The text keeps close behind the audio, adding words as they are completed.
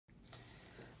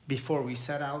Before we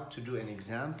set out to do an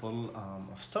example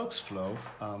of Stokes flow,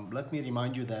 let me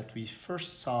remind you that we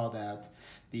first saw that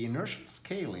the inertial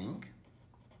scaling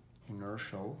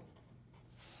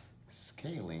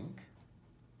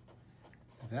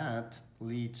that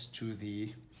leads to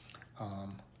the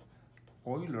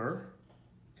Euler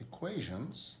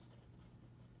equations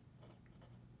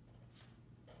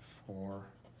for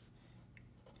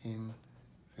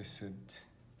inviscid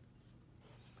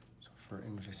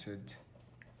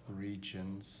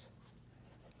regions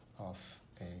of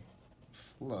a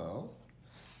flow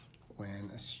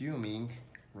when assuming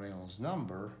Reynolds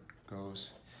number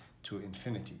goes to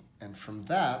infinity. And from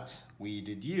that, we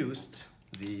deduced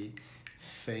the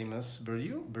famous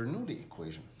Bernoulli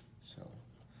equation. So,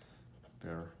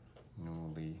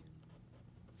 Bernoulli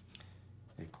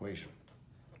equation.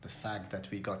 The fact that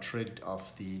we got rid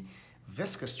of the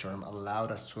viscous term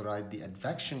allowed us to write the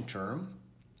advection term,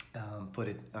 put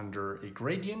it under a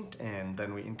gradient, and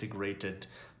then we integrated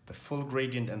the full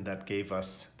gradient, and that gave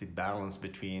us the balance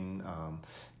between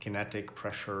kinetic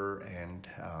pressure and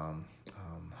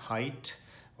height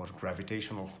or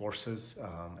gravitational forces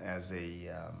as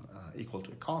equal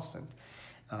to a constant.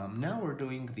 Now we're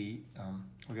doing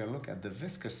we're going to look at the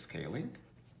viscous scaling,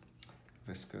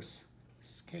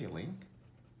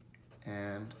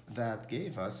 and that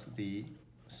gave us the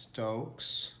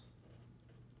Stokes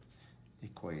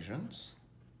equations,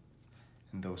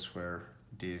 and those were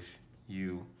div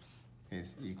u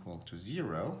is equal to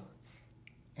 0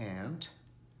 and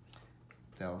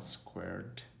del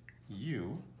squared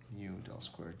u, mu del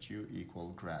squared u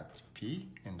equal grad p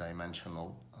in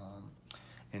dimensional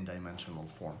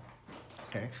form.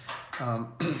 Okay.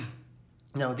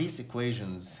 Now these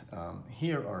equations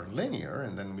here are linear,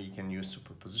 and then we can use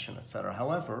superposition, etc.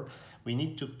 However, we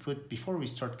need to put, before we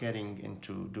start getting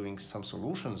into doing some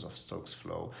solutions of Stokes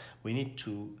flow, we need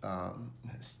to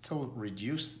still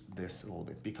reduce this a little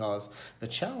bit, because the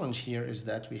challenge here is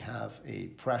that we have a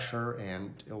pressure,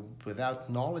 and without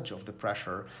knowledge of the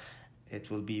pressure, it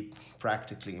will be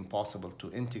practically impossible to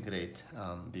integrate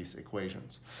these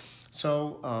equations.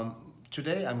 So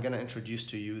today I'm going to introduce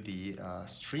to you the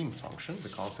stream function, the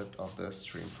concept of the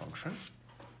stream function.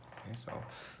 Okay, so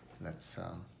let's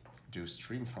do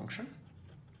stream function.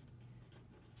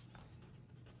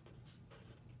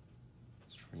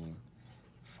 Stream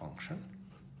function.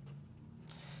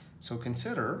 So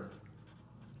consider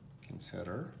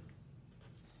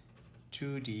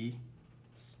 2D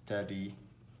steady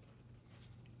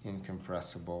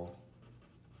incompressible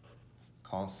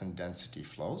constant density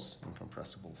flows,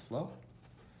 incompressible flow.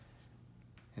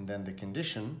 And then the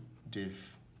condition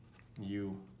div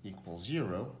u equals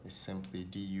 0 is simply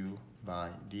du by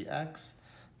dx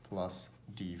plus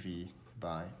dv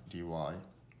by dy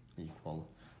equal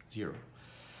 0.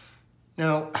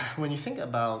 Now, when you think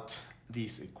about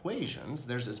these equations,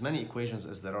 there's as many equations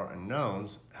as there are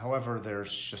unknowns. However, they're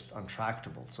just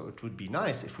untractable. So it would be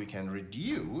nice if we can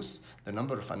reduce the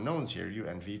number of unknowns here, u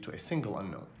and v, to a single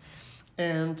unknown.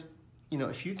 And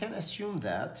if you can assume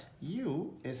that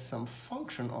u is some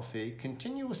function of a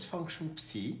continuous function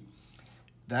psi,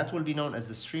 that will be known as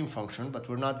the stream function, but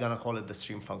we're not going to call it the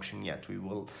stream function yet. We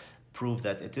will prove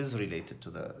that it is related to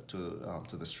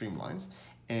the streamlines.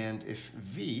 And if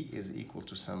v is equal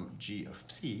to some g of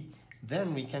psi,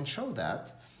 then we can show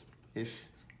that if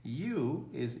u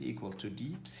is equal to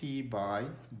d psi by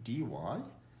dy,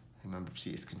 remember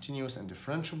psi is continuous and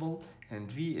differentiable, and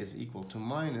v is equal to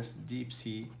minus d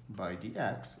psi by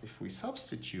dx, if we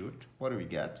substitute, what do we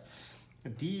get?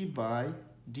 D by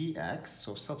dx,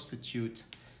 so substitute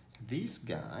these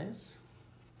guys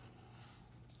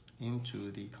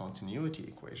into the continuity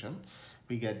equation,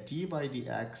 we get d by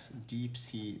dx d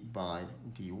psi by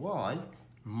dy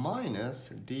minus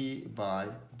d by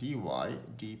dy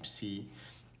d psi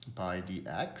by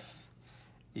dx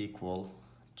equal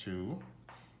to,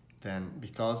 then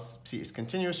because psi is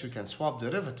continuous, we can swap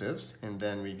derivatives, and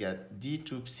then we get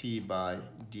d2 psi by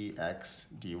dx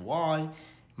dy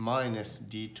minus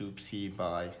d2 psi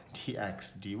by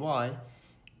dx dy,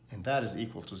 and that is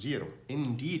equal to 0.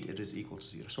 Indeed, it is equal to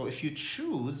 0. So if you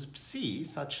choose psi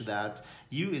such that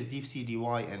u is d psi dy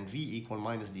and v equal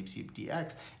minus d psi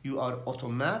dx, you are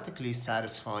automatically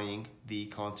satisfying the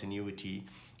continuity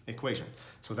equation.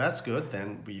 So that's good.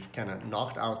 Then we've kind of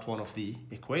knocked out one of the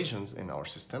equations in our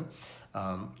system.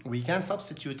 We can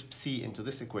substitute psi into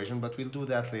this equation, but we'll do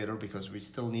that later because we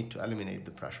still need to eliminate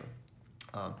the pressure.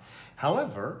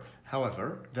 However,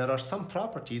 there are some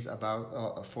properties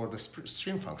about for the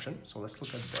stream function. So let's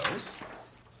look at those.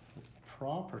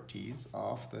 Properties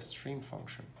of the stream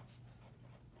function.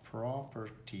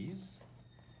 Properties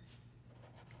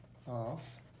of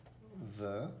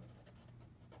the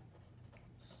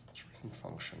stream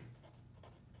function.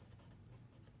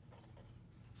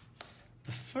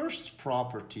 The first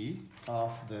property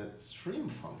of the stream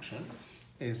function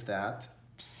is that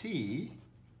psi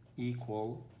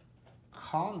equal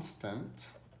constant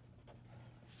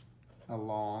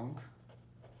along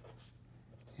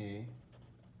a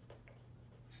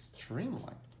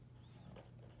streamline.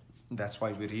 That's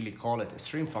why we really call it a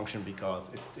stream function,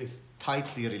 because it is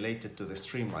tightly related to the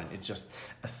streamline. It just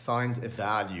assigns a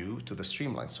value to the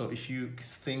streamline. So if you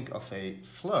think of a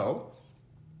flow,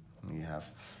 you have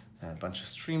a bunch of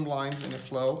streamlines in a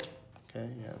flow. Okay,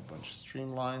 you have a bunch of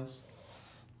streamlines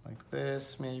like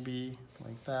this, maybe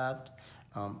like that.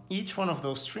 Each one of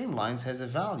those streamlines has a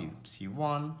value: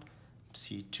 C1,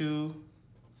 C2,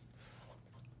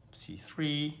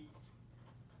 C3,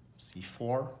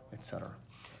 C4, etc.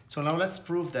 So now let's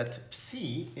prove that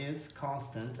psi is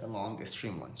constant along a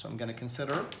streamline. So I'm going to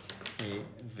consider a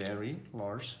very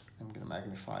large, I'm going to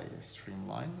magnify a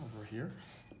streamline over here.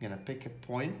 I'm going to pick a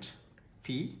point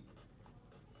P,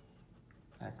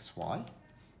 x, y,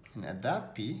 and at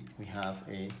that P we have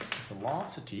a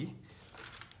velocity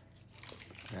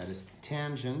that is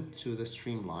tangent to the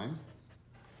streamline.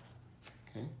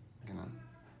 Okay, I'm going to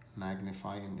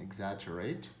magnify and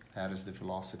exaggerate. That is the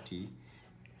velocity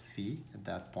v at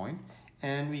that point,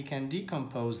 and we can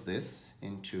decompose this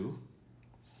into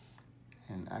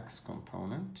an x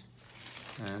component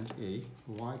and a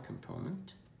y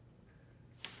component.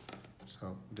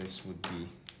 So this would be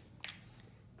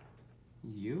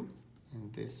u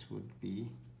and this would be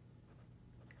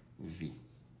v.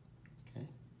 Okay,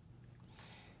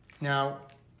 now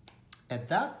at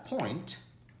that point,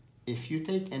 if you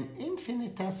take an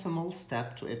infinitesimal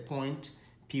step to a point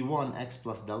P1 x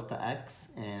plus delta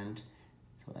x, and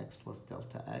so x plus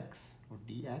delta x or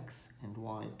dx and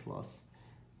y plus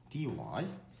dy,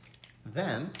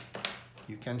 then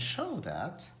you can show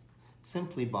that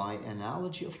simply by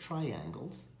analogy of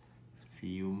triangles. If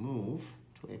you move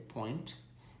to a point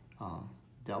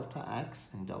delta x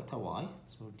and delta y,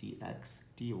 so dx,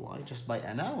 dy, just by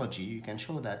analogy you can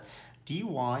show that dy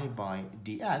by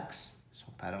dx, so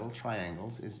parallel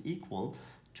triangles, is equal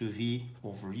to v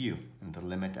over u in the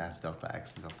limit as delta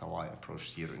x and delta y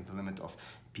approach 0, in the limit of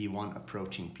P1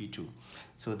 approaching P2.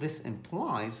 So this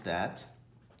implies that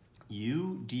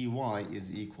u dy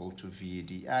is equal to v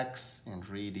dx, and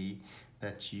really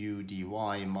that u dy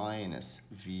minus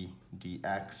v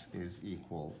dx is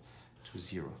equal to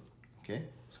 0. Okay,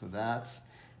 so that's,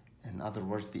 in other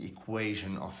words, the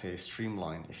equation of a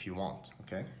streamline if you want.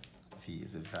 Okay, v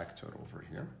is a vector over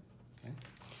here. Okay.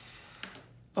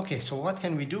 Okay, so what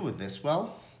can we do with this?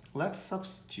 Well, let us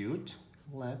substitute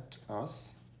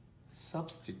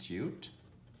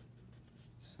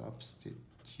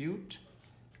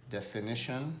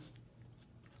definition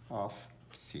of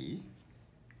psi.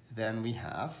 Then we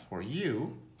have for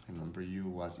u, remember u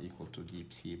was equal to d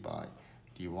psi by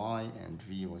dy, and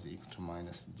v was equal to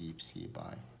minus d psi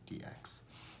by dx.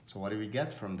 So what do we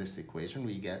get from this equation?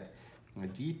 We get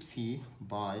d psi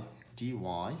by dy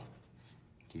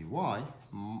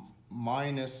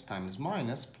minus times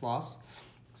minus plus,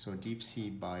 so d psi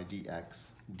by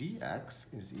dx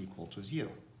is equal to 0.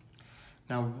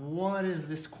 Now what is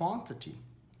this quantity?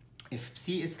 If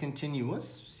psi is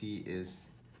continuous,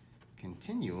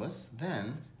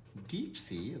 then d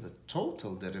psi, the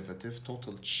total derivative,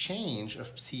 total change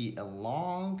of psi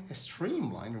along a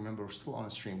streamline, remember we're still on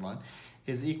a streamline,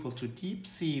 is equal to d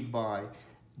psi by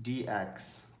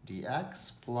dx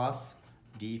plus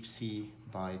d psi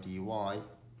by dy.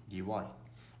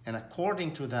 And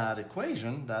according to that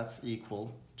equation, that's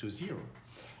equal to 0.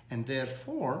 And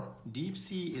therefore, d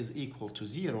psi is equal to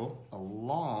 0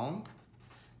 along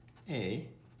a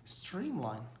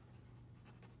streamline.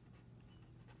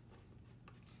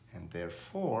 And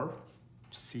therefore,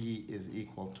 psi is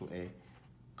equal to a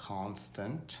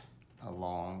constant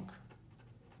along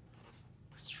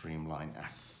streamline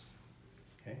S.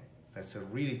 Okay? That's a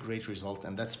really great result,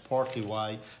 and that's partly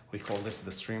why we call this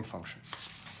the stream function.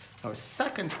 Now, a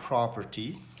second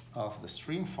property of the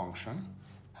stream function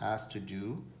has to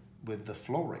do with the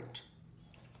flow rate.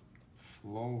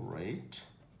 Flow rate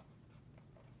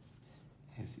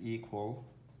is equal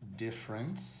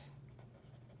difference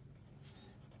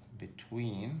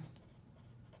between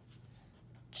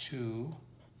two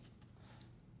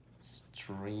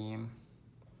stream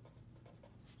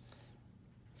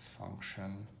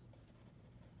function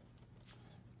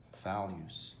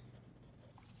values.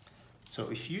 So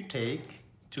if you take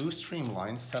two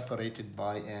streamlines separated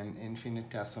by an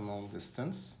infinitesimal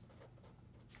distance,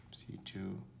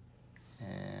 C2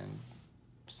 and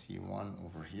C1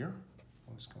 over here,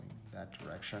 I was going that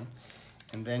direction.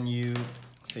 And then you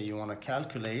say you want to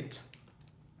calculate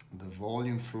the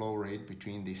volume flow rate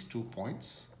between these 2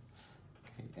 points,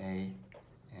 okay, A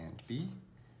and B.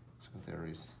 So there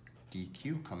is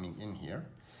dq coming in here.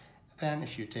 Then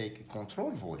if you take a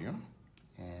control volume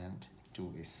and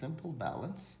do a simple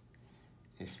balance,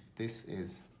 if this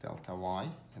is delta y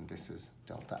and this is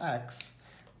delta x,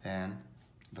 then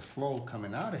the flow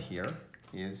coming out of here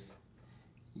is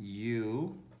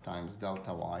u times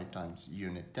delta y times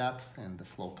unit depth, and the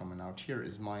flow coming out here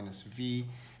is minus v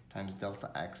times delta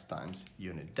x times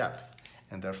unit depth.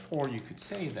 And therefore you could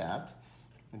say that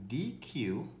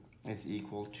dq is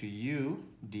equal to u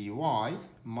dy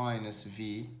minus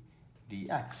v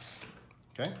dx,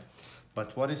 okay?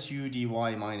 But what is u dy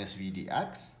minus v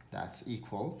dx? That's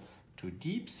equal to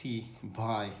deep C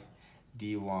by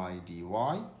dy dy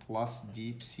plus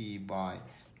deep C by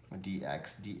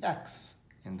dx dx,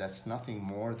 and that's nothing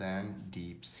more than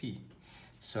deep C.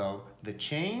 So the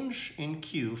change in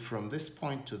Q from this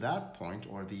point to that point,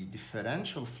 or the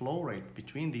differential flow rate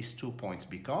between these 2 points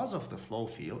because of the flow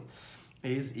field,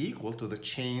 is equal to the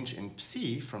change in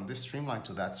C from this streamline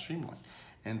to that streamline.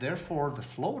 And therefore the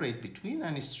flow rate between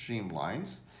any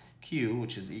streamlines, Q,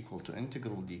 which is equal to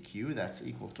integral dq, that's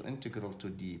equal to integral to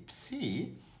deep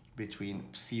C between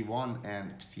C1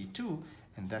 and C2,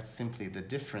 and that's simply the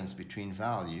difference between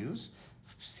values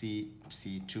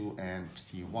C2 and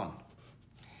C1.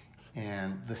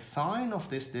 And the sign of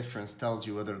this difference tells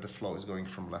you whether the flow is going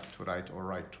from left to right or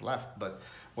right to left. But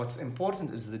what's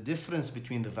important is the difference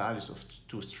between the values of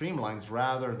 2 streamlines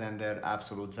rather than their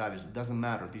absolute values. It doesn't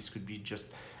matter. These could be just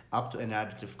up to an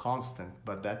additive constant,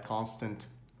 but that constant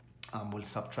will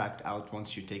subtract out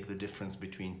once you take the difference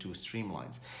between 2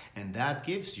 streamlines. And that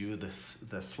gives you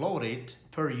the flow rate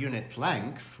per unit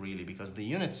length, really, because the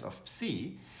units of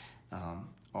C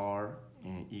are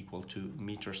equal to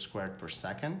meters squared per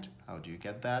second. How do you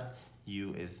get that?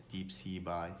 U is deep C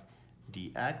by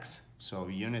dx. So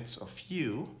units of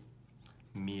U,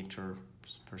 meters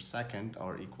per second,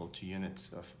 are equal to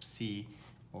units of C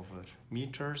over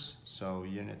meters. So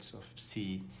units of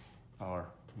C are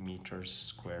meters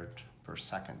squared per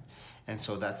second. And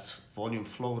so that's volume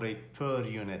flow rate per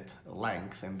unit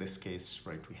length. In this case,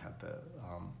 right, we had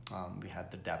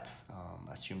the depth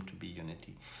assumed to be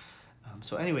unity.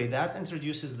 So anyway, that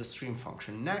introduces the stream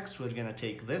function. Next, we're going to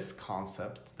take this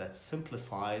concept that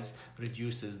simplifies,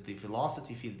 reduces the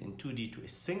velocity field in 2D to a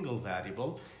single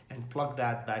variable, and plug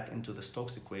that back into the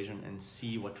Stokes equation and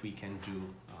see what we can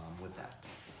do with that.